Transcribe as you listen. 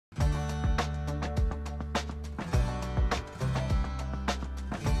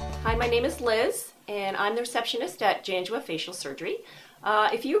Hi, my name is Liz, and I'm the receptionist at Janjua Facial Surgery.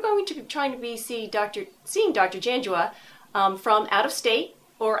 If you're going to be trying to be seeing Dr. Janjua from out of state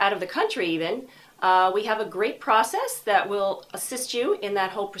or out of the country even, we have a great process that will assist you in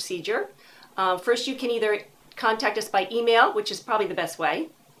that whole procedure. First, you can either contact us by email, which is probably the best way.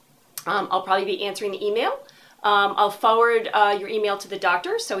 I'll probably be answering the email. I'll forward your email to the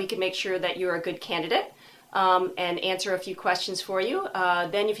doctor so he can make sure that you're a good candidate and answer a few questions for you.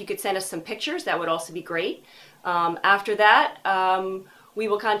 Then if you could send us some pictures, that would also be great. After that, we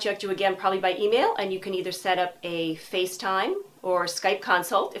will contact you again probably by email, and you can either set up a FaceTime or Skype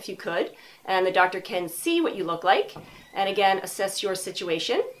consult if you could, and the doctor can see what you look like and again assess your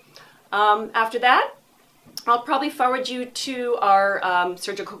situation. After that, I'll probably forward you to our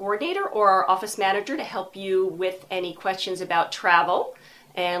surgical coordinator or our office manager to help you with any questions about travel.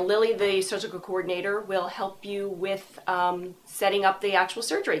 And Lily, the surgical coordinator, will help you with setting up the actual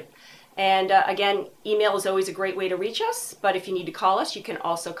surgery. And again, email is always a great way to reach us, but if you need to call us, you can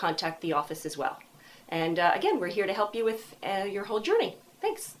also contact the office as well. And again, we're here to help you with your whole journey.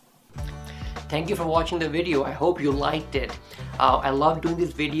 Thanks. Thank you for watching the video. I hope you liked it. I love doing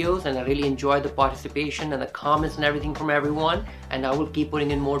these videos, and I really enjoy the participation and the comments and everything from everyone, and I will keep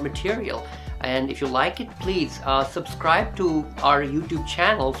putting in more material. And if you like it, please subscribe to our YouTube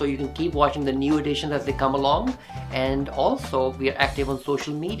channel so you can keep watching the new editions as they come along. And also, we are active on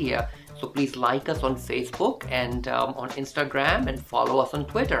social media, so please like us on Facebook and on Instagram, and follow us on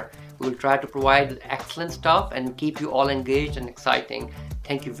Twitter. We will try to provide excellent stuff and keep you all engaged and exciting.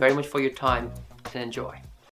 Thank you very much for your time, and enjoy.